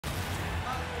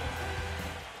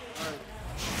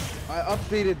I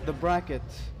updated the bracket.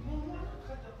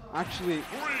 Actually,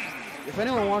 if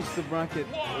anyone wants the bracket,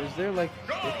 is there like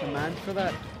a command for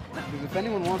that? Because if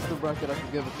anyone wants the bracket, I can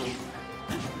give it to them.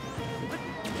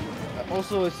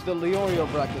 Also, it's the Leorio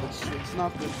bracket. It's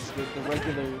not the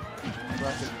regular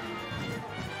bracket.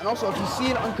 And also, if you see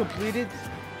it uncompleted,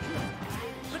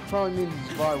 it probably means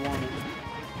Vi won it.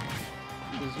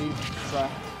 Because he's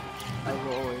trapped, as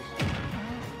always.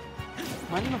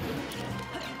 Imagine if,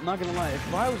 not gonna lie, if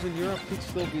Vi was in Europe, he'd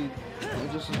still be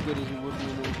just as good as he would be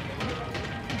in Europe.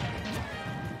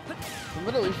 The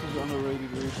Middle East is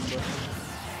underrated region,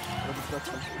 but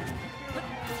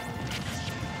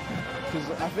because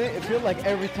I feel like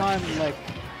every time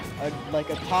like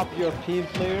a top European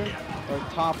player or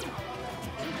top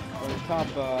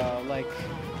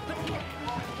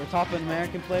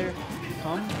American player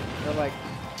come, they're like,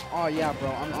 oh yeah, bro,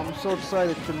 I'm so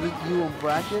excited to meet you in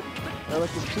bracket. They're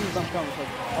like, as soon as I'm coming, it's like,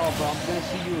 oh bro, I'm gonna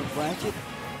see you in bracket.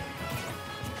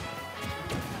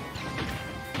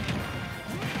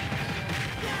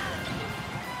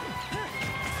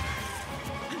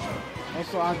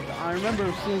 Also, I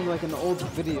remember seeing like an old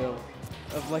video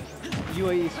of like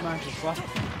UAE Smashers.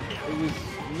 It was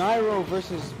Nairo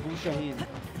versus Bushaheen,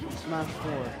 Smash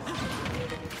 4.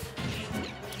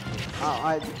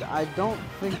 I don't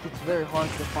think it's very hard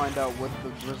to find out what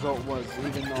the result was,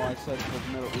 even though I said the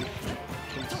Middle Eastern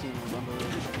scene was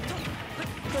underrated.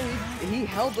 So he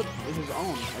held up his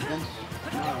own against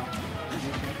Nairo.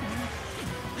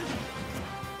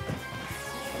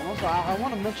 And also, I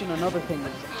want to mention another thing,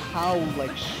 is how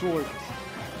like short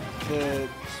the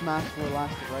Smash 4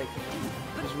 lasted, right?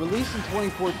 It was released in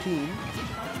 2014,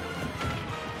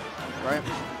 right?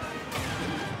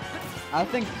 I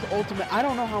think Ultimate, I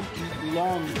don't know how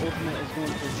long Ultimate is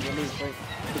going to release, right?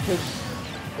 Because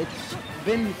it's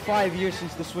been 5 years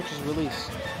since the Switch's release.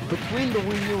 Between the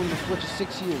Wii U and the Switch is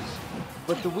 6 years.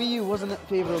 But the Wii U wasn't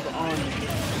favored on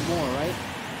more, right?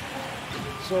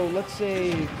 So let's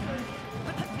say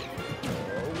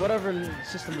whatever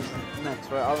system is next,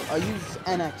 right? I'll use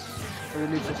NX for the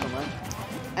new system, right?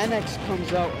 NX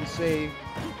comes out and say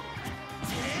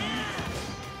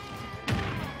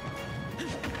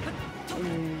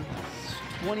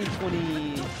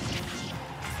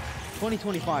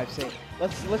 2025, say.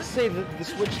 Let's say that the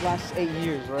Switch lasts 8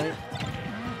 years, right?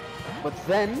 But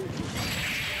then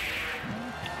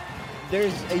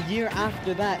there's a year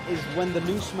after that is when the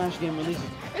new Smash game releases.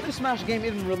 If the Smash game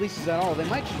even releases at all, they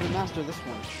might just remaster this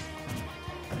one.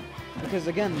 Because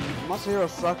again, Masahiro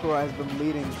Sakurai has been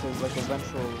leading to his like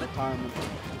eventual retirement,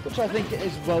 which I think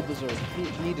is well deserved.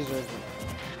 He deserves it.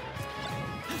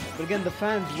 But again, the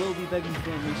fans will be begging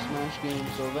for a new Smash game,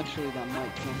 so eventually that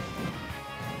might come.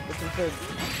 What's in third?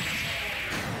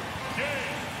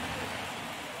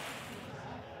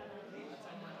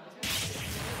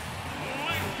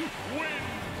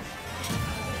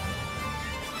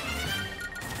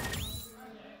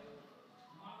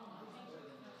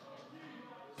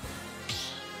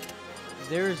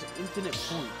 There is infinite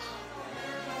points.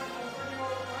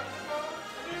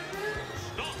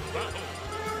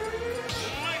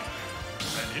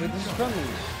 Wait, this is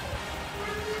friendlies.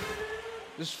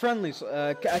 This is friendlies.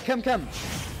 Come.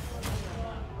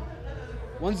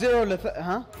 1-0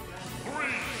 huh?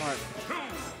 Alright.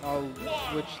 I'll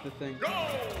switch the thing.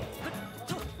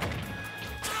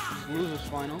 Losers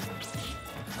final.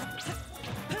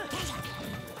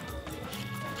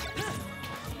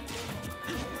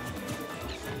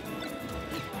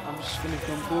 I'm just gonna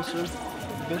come closer a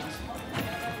bit.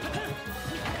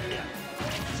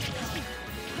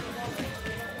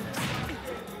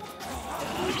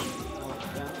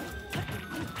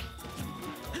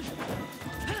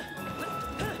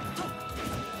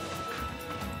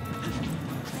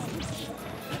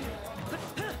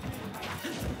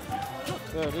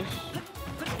 There it is.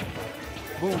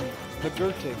 Boom.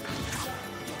 TheGertigs.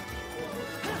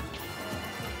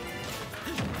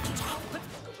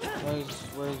 Where's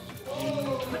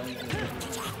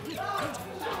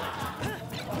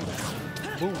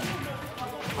boom.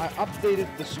 I updated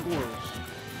the scores.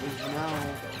 Is now,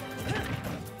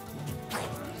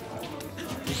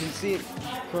 you can see it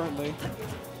currently.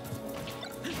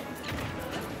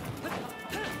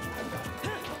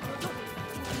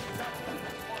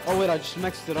 Oh wait, I just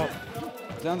mixed it up.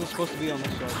 Zanza's supposed to be on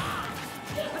this side.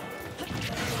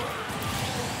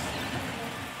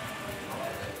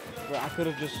 Wait, I could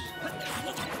have just...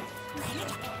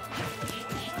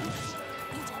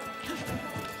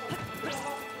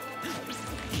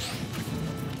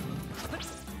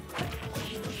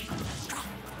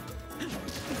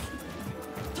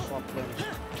 swap players.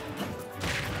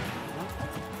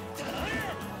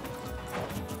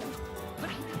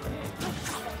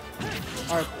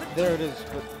 Alright, there it is.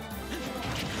 But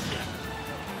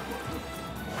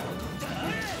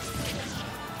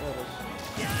there it is.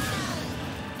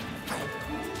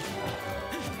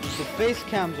 The face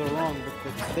cams are wrong, but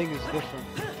the thing is different.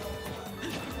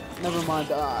 Never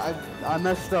mind. I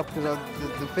messed up because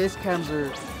the face cams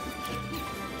are.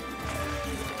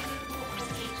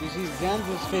 So you see,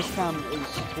 Zanza's face cam is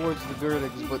towards the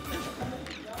GerTigs, but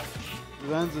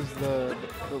Zanza's the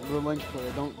Link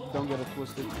player. Don't get it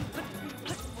twisted.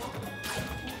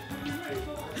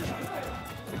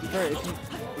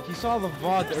 If you saw the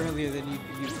VOD earlier, then you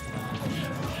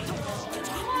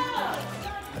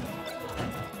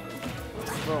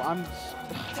bro, I'm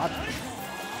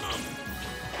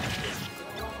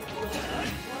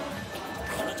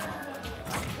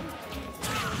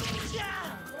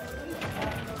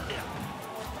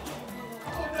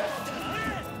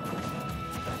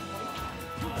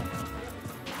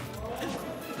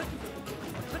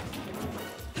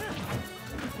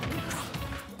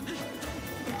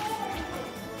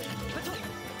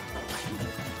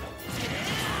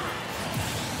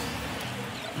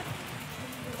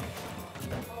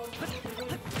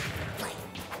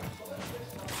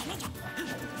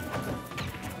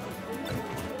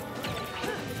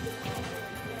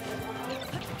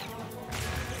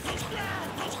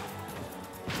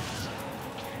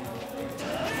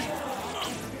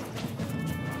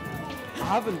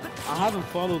I haven't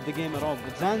followed the game at all,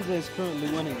 but Zanza is currently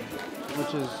winning,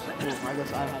 which is, well, I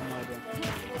guess I have no idea.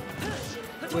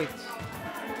 Wait.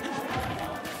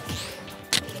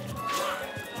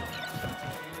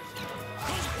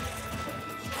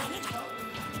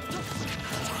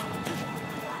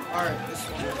 Alright, this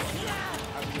one.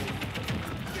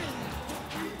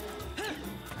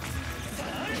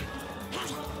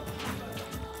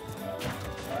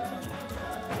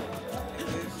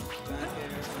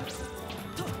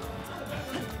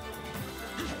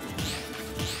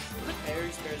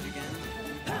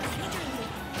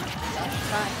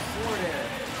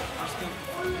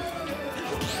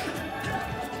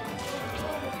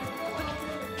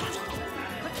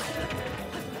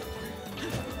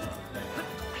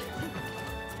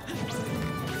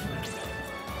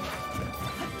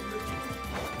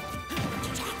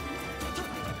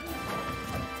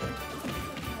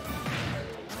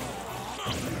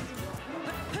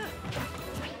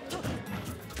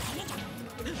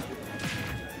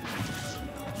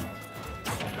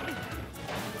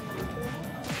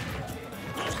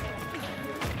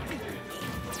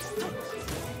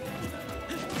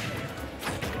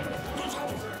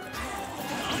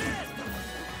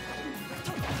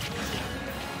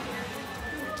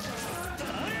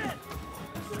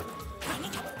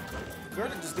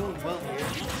 GerTigs is doing well here.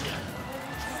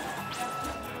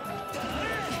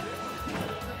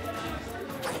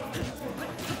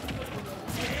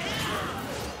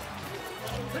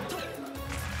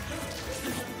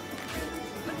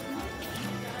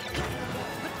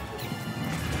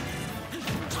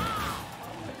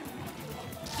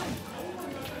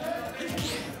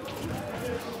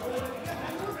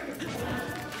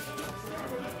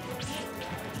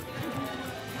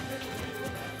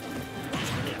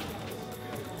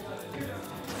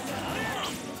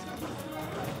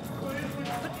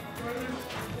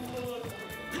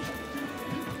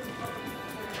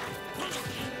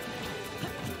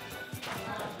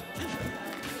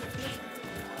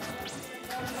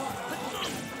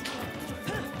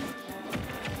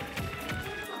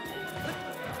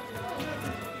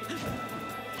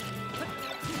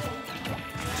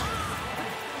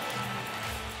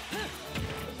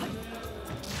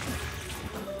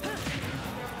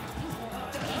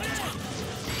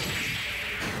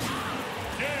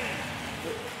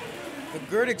 The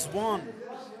GerTigs won,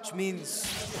 which means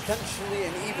potentially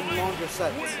an even longer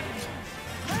set.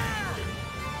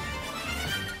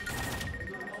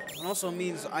 And also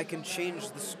means I can change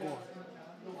the score.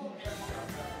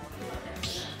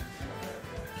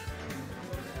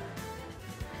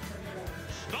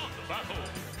 Start the battle.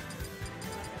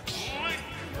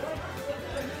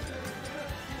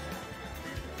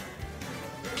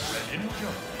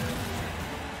 Greninja.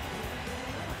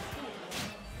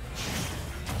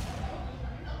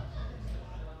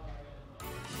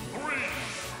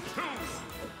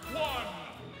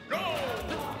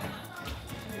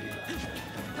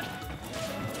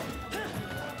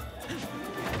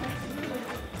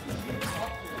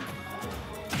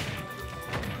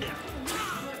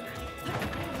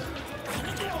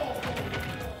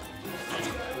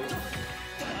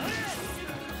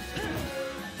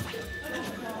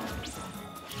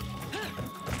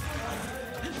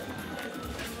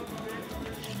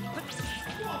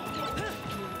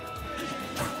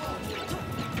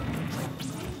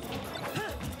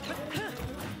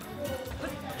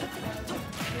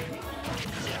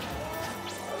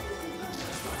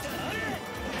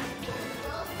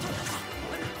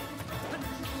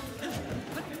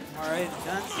 Alright,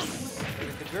 the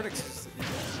TheGertigs is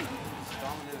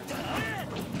dominant.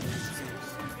 Seems.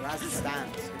 As it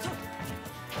stands.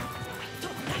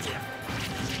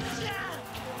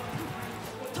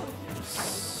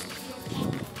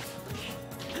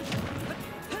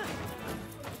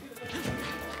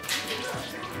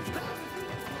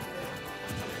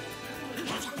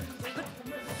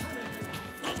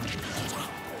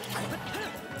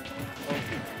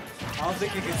 I don't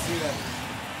think you can see that.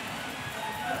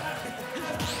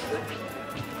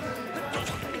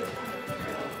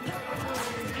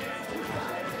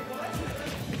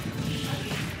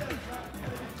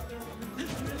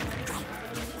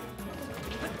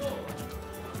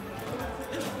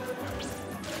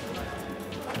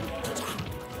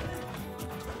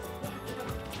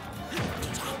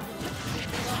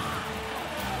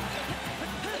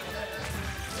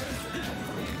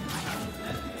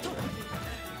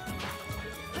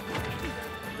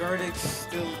 TheGertigs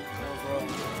still overall.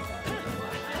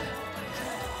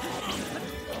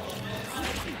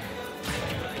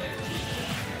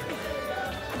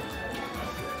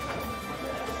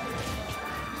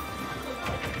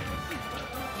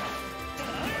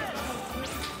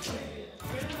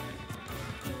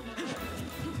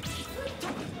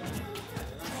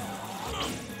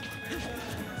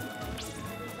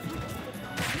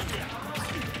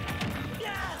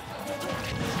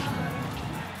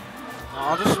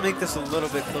 I'll just make this a little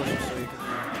bit closer so you can hear.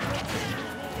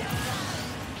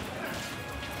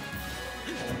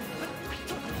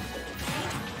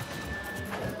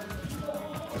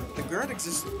 TheGertigs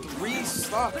is 3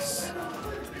 stocks.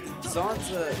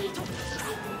 Zanza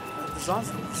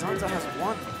has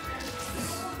 1.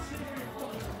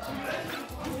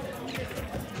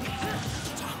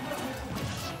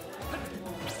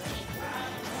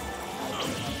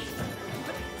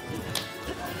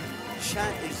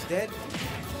 Chat is dead.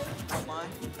 Oh my.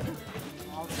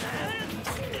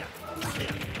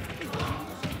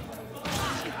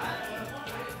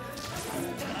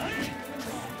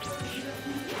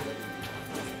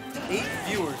 Eight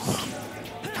viewers.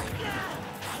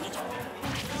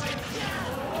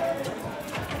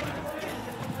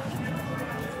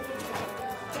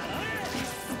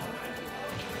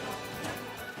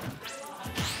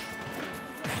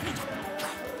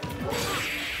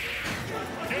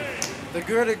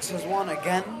 TheGertigs has won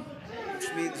again,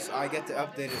 which means I get to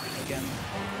update it again.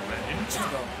 Let's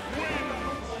go.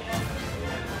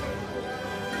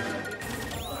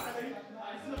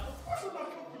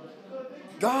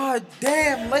 God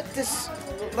damn! Let this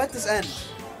end.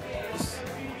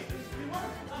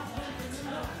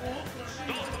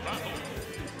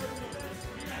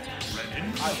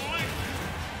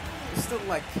 It's still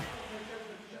like.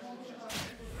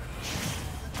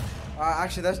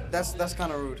 Actually, that's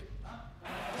kind of rude.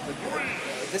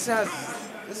 This has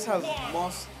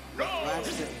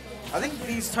lasted. I think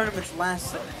these tournaments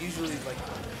last usually like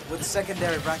with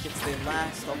secondary brackets they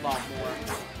last a lot more.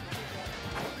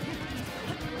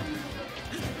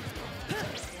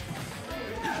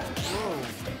 Whoa.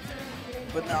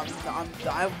 But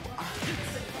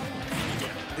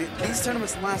these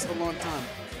tournaments last a long time.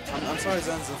 I'm sorry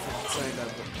Zanza for saying that,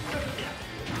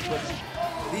 but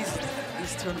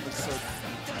these tournaments are.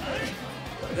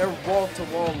 They're wall to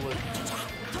wall with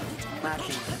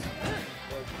matches.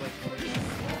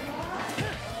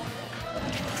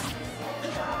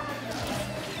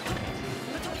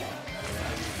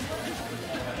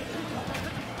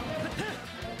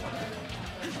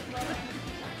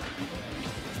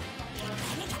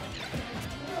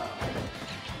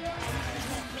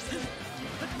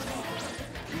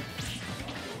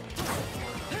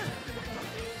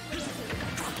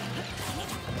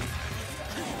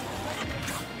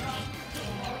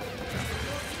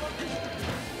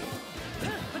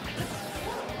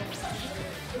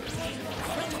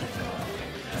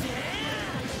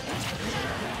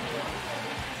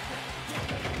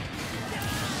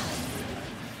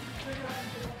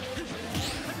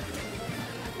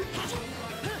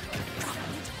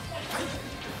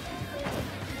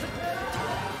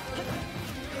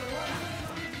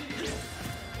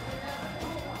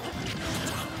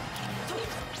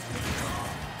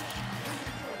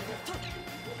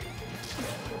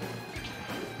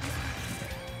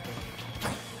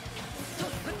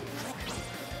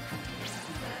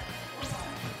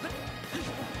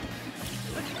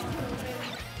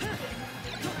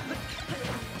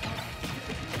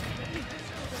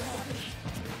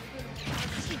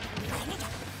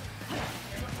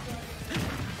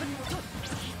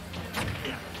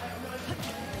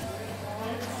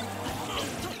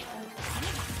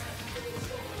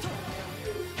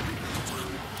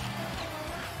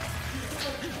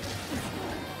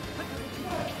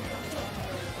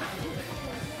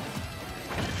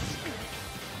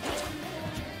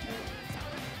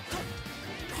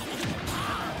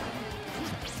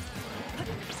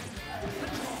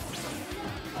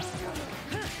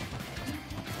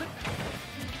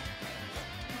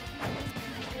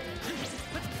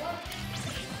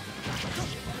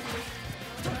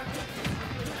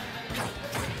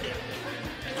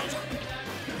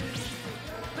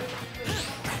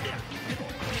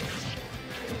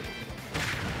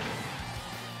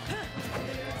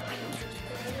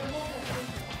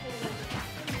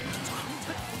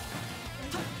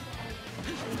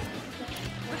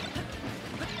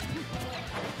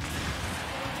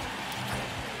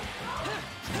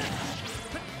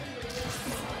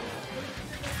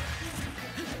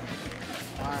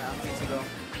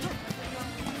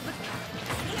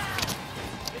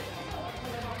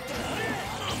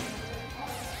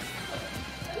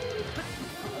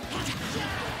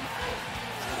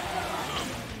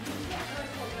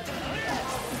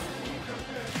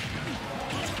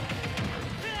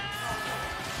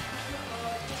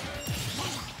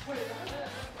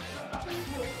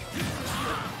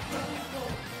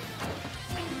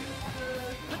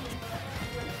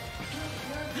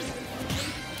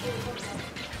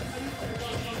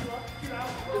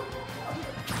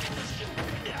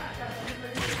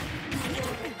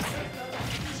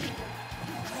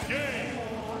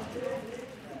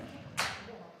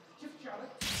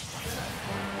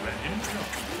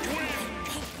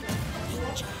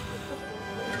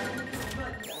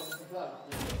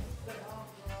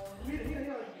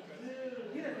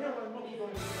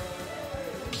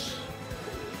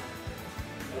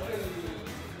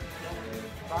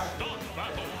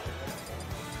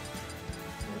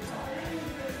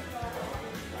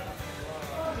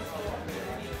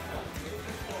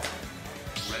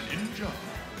 Greninja.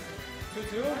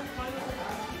 2-2?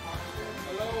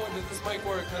 Hello, does this mic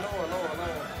work? Hello.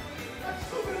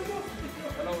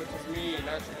 Hello, it is me,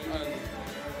 naturally.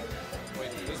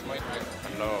 Wait, this mic work?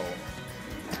 Hello.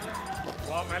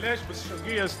 والله معليش بس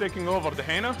الشرقية is taking over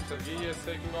دحين. Sergey is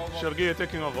taking over. الشرقية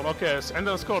taking over. اوكي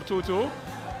عندنا سكور 2-2.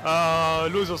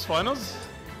 لوزرز فاينلز.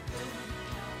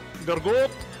 قرقوط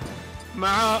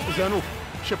مع زانوف.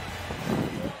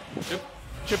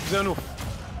 شيب زانوف.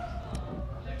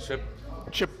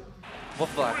 شيب.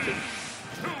 بالضبط.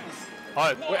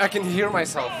 Alright. Wait, I can hear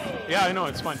myself. Yeah, I know,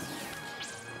 it's fine.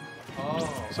 Oh.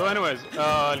 So anyways,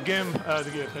 الجيم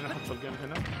دقيقة خلينا نحط الجيم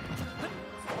هنا.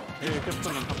 ايه كيف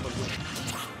كنا نحط الجيم؟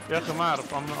 يا اخي ما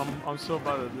اعرف I'm so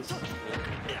bad at this.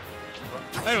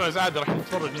 Anyways عادي راح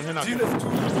نتفرج من هناك.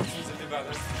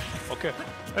 اوكي.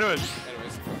 Anyways.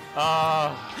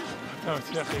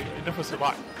 يا اخي نفسي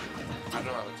ضاع. I don't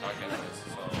know how to talk anyways,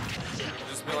 so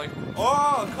just be like,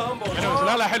 oh, combo.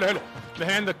 Anyways, لا حلو.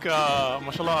 الحين عندك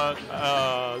ما شاء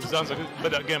الله زانزا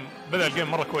بدأ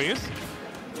الجيم مرة كويس.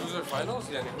 Loser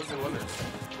finals? يعني who's the winners?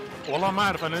 والله ما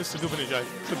اعرف انا لسه دوبني جاي.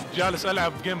 كنت جالس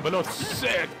العب جيم بلوت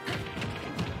سيك.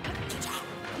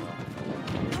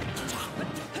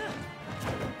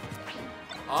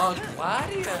 Oh,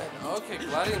 Gladion. Okay,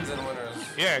 Gladion's in winners.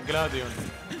 Yeah, Gladion.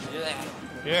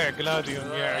 Yeah. Gladion.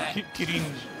 Yeah,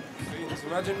 Kirinj.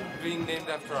 Imagine being named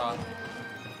after a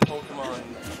Pokemon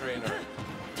trainer.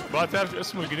 بقى تعرف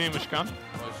اسمه القديم ايش كان؟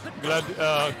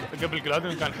 قبل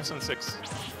جلاديون كان حسن 6.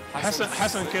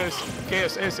 حسن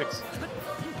KS A6.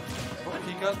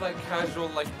 He got like casual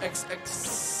like XX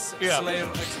Yeah. Slayer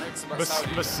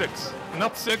XX بس 6.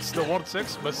 Not 6 the word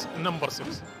 6 بس number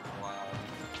 6.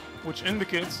 Which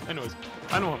indicates anyways.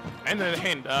 المهم عندنا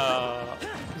الحين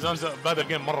زانزا بادئ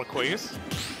الجيم مرة كويس.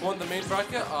 Won the main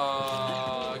bracket?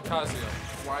 Kazuya.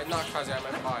 Why not Kazuya? I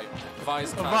meant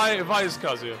Vi. Vi's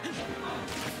Kazuya.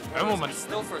 عموما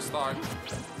still for start.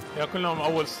 يا كلهم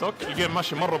اول ستوك. الجيم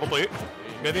ماشي مرة بطيء.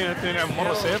 قاعدين الاثنين يلعبوا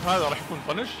مرة سيف. هذا راح يكون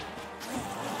فنش.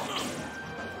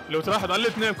 لو تلاحظ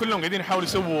الاثنين كلهم قاعدين يحاولوا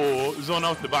يسووا زون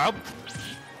اوت لبعض.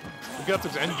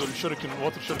 الجيرتكس عنده الشركن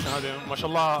ووتر شركن هذه ما شاء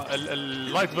الله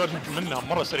اللايت فيرجن منها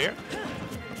مرة سريع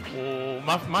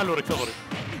وما له ريكفري.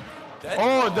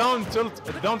 اوه داون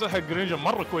تلت حق جرينجا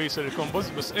مرة كويس الكومبوز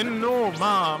بس انه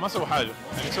ما سوى حاجة.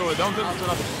 يعني سوى داون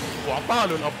تلت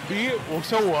واعطاله الاب بي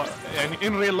وسوى يعني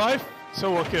ان ريل لايف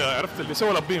سوى كذا. عرفت اللي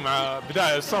سوى الاب بي مع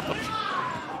بداية السطر.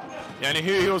 يعني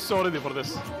he was so ready for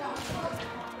this.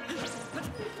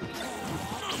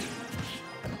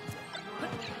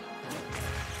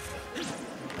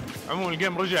 عموما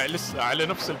الجيم رجع لسه على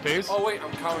نفس البيس. Oh wait,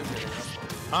 I'm commentating.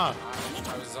 I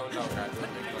was zoned out, guys.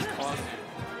 Let's pause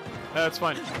you. It's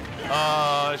fine.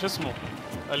 شو اسمه؟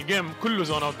 الجيم كله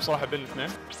زون اوت بصراحة بين الاثنين.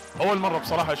 أول مرة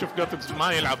بصراحة أشوف جيرتكس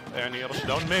ما يلعب يعني رش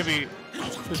داون. Maybe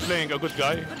he's playing a good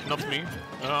guy, not me.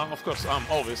 Of course, I'm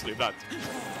obviously that.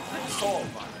 Oh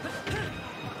my.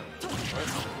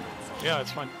 Yeah,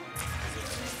 it's fine.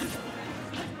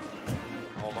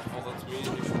 Oh, محفظة مين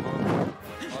يشوفون؟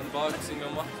 Unboxing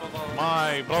المحفظة.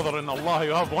 My brother in Allah,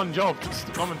 you have one job just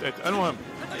to commentate. المهم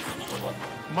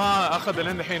ما أخذ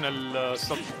لين الحين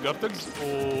الستوك جيرتكس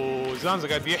وزانزا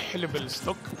قاعد يحلب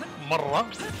الستوك مرة.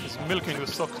 He's milking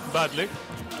the stock badly.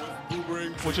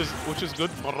 Which is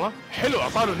good مرة. حلو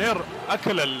أعطاله نير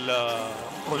أكل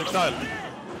البروجكتايل.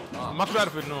 ما كنت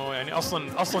أعرف إنه يعني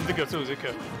أصلا تقدر تسوي زي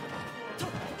كذا.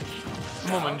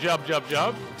 عموما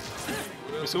جاب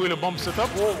يسوي له بومب سيت اب.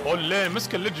 ليه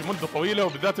مسك الليدج مده طويله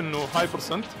وبالذات انه هاي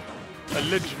برسنت.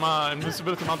 الليدج ما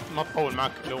انفنسبيلتي ما تطول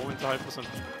معك لو انت هاي برسنت.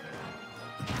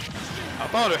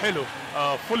 اعطاله حلو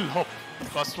فول هوب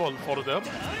فاست فول فوردر.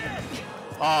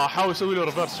 حاول يسوي له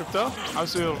ريفرس. شفته؟ حاول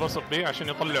يسوي له ريفرس بي عشان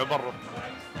يطلعه برا.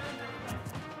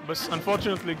 بس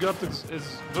unfortunately Gertix is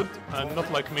good and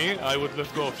not like me. I would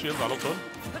let go of shield على طول.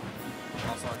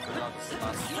 Also, I forgot this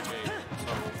last game,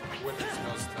 so winners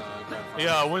goes to grand finals.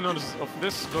 Yeah, winners of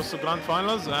this goes to grand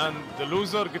finals and the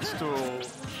loser gets to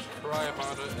Cry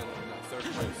about it in third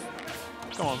place.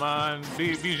 come on man,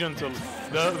 be gentle.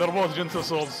 They're both gentle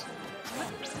souls.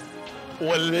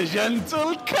 Well, the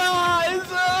gentle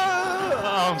Kaiser.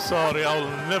 I'm sorry, I'll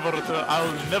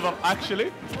never actually.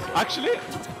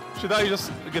 Should I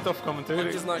just get off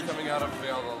commentary? He's not coming out of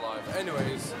Riyadh alive.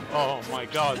 Anyways. Oh my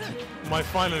god.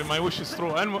 My wish is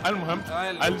true. المهم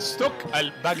الستوك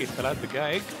باقي 3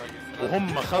 دقائق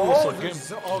وهم خلصوا الجيم.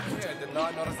 Okay, I did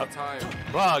not notice the time.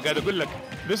 قاعد اقول لك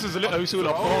this is يسوي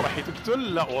له برو راح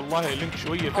تقتل. لا والله لينك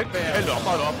شويه تك حلو.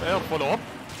 اعطاله اب اير فولو اب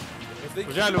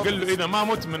وجاله قال له اذا ما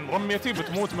مت من رميتي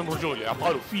بتموت من رجولي.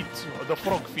 اعطاله فيت ذا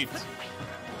فروغ فيت.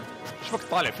 ايش بك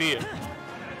طالع فيه؟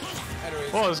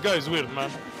 Oh this guy is weird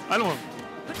man. المهم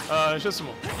شو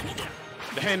اسمه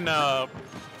دحين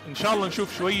ان شاء الله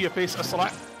نشوف شويه بيس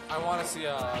اسرع. I want to see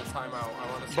a timeout. I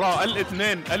want to see. برا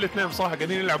الاثنين بصراحه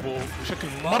قاعدين يلعبوا بشكل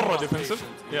مره ديفنسيف.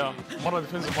 يا مره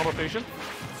ديفنسيف مره بيشنت.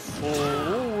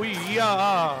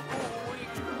 يا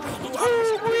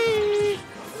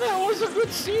That was a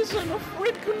good season of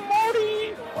Rick and Morty.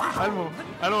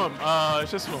 المهم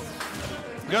شو اسمه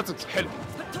جاتكس حلو.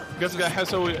 جاتكس قاعد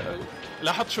يسوي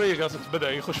لاحظت شويه جاتكس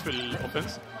بدا يخش في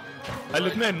الاوفنس.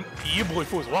 الاثنين يبغوا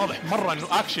يفوزوا، واضح مره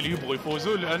انه اكشلي يبغوا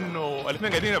يفوزوا لانه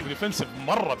الاثنين قاعدين يلعبوا ديفنسيف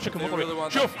مره بشكل مو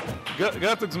طبيعي. شوف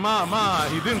جاتكس ما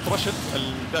هي دينت رشد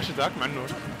الداش اتاك مع انه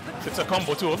اتس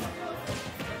كومبو تول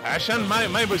عشان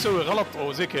ما يبغى يسوي غلط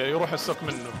او زي كذا يروح السوق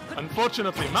منه.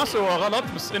 انفورشنتلي ما سوى غلط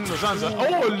بس انه زانزا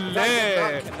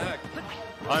ليه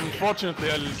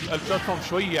انفورشنتلي البلاتفورم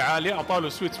شويه عاليه اعطاله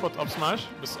سويت سبوت اب سماش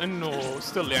بس انه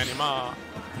ستيل يعني ما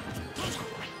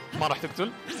راح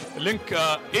تقتل. لينك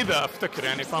اذا افتكر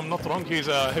يعني فام نوت رونج هيز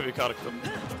ا هيفي كاركتر.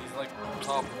 He's like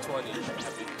top 20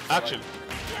 heavy. Actually.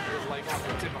 Like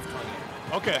tip of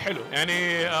 20. اوكي حلو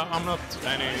يعني I'm not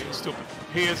يعني stupid.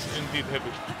 He is indeed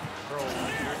heavy. Bro,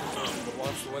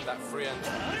 wants to win that free end.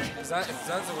 If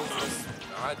Zanza was this,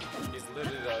 he's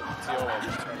literally the TO of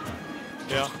the tournament.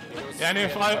 Yeah. يعني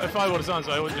if I were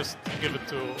Zanza I would just give it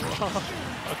to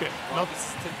okay. Not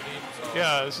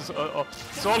yeah,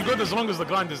 it's all good as long as the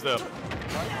grind is there.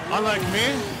 Unlike me,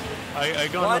 I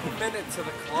got 1 nothing. minute to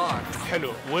the clock.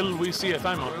 Hello. Will we see a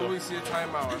timeout? Will we see a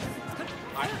timeout?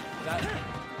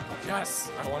 Yes,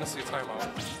 I want to see a timeout.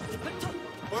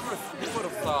 Who would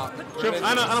have thought? شوف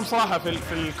أنا بصراحة في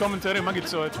الكومنتاري ما قد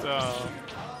سويت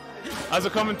as a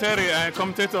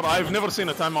commentator I've never seen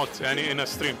a timeout يعني in a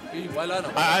stream.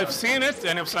 I've seen it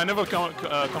يعني بس I never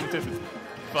commentated.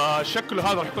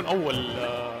 فشكله هذا راح يكون أول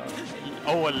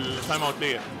تايم اوت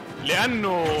لي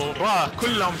لأنه راه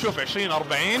كلهم شوف 20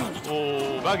 40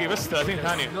 وباقي بس 30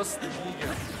 ثانية. نص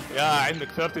دقيقة. يا عندك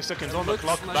 30 seconds on the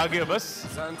clock باقي بس.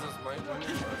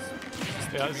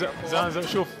 يا زانزا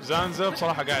شوف زانزا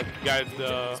بصراحة قاعد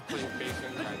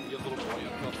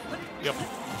يب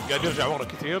قاعد يرجع ورا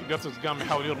كثير. جارتكس قام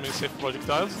يحاول يرمي سيف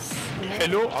بروجكتايلز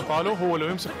حلو اعطاله هو لو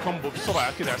يمسك كومبو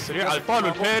بسرعه كذا على السريع اعطاله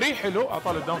البيري حلو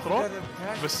اعطاله الداون ثرو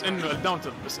بس انه الداون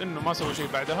تل بس انه ما سوى شيء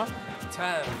بعدها.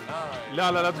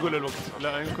 لا تقول الوقت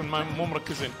لا يمكن مو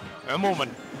مركزين. عموما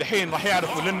دحين راح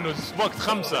يعرفوا لانه وقت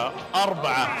 5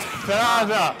 4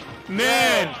 3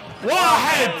 2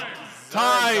 1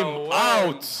 تايم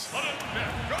اوت.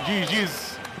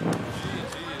 جيز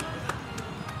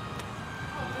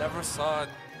Never saw it.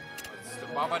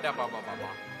 Baba da baba baba.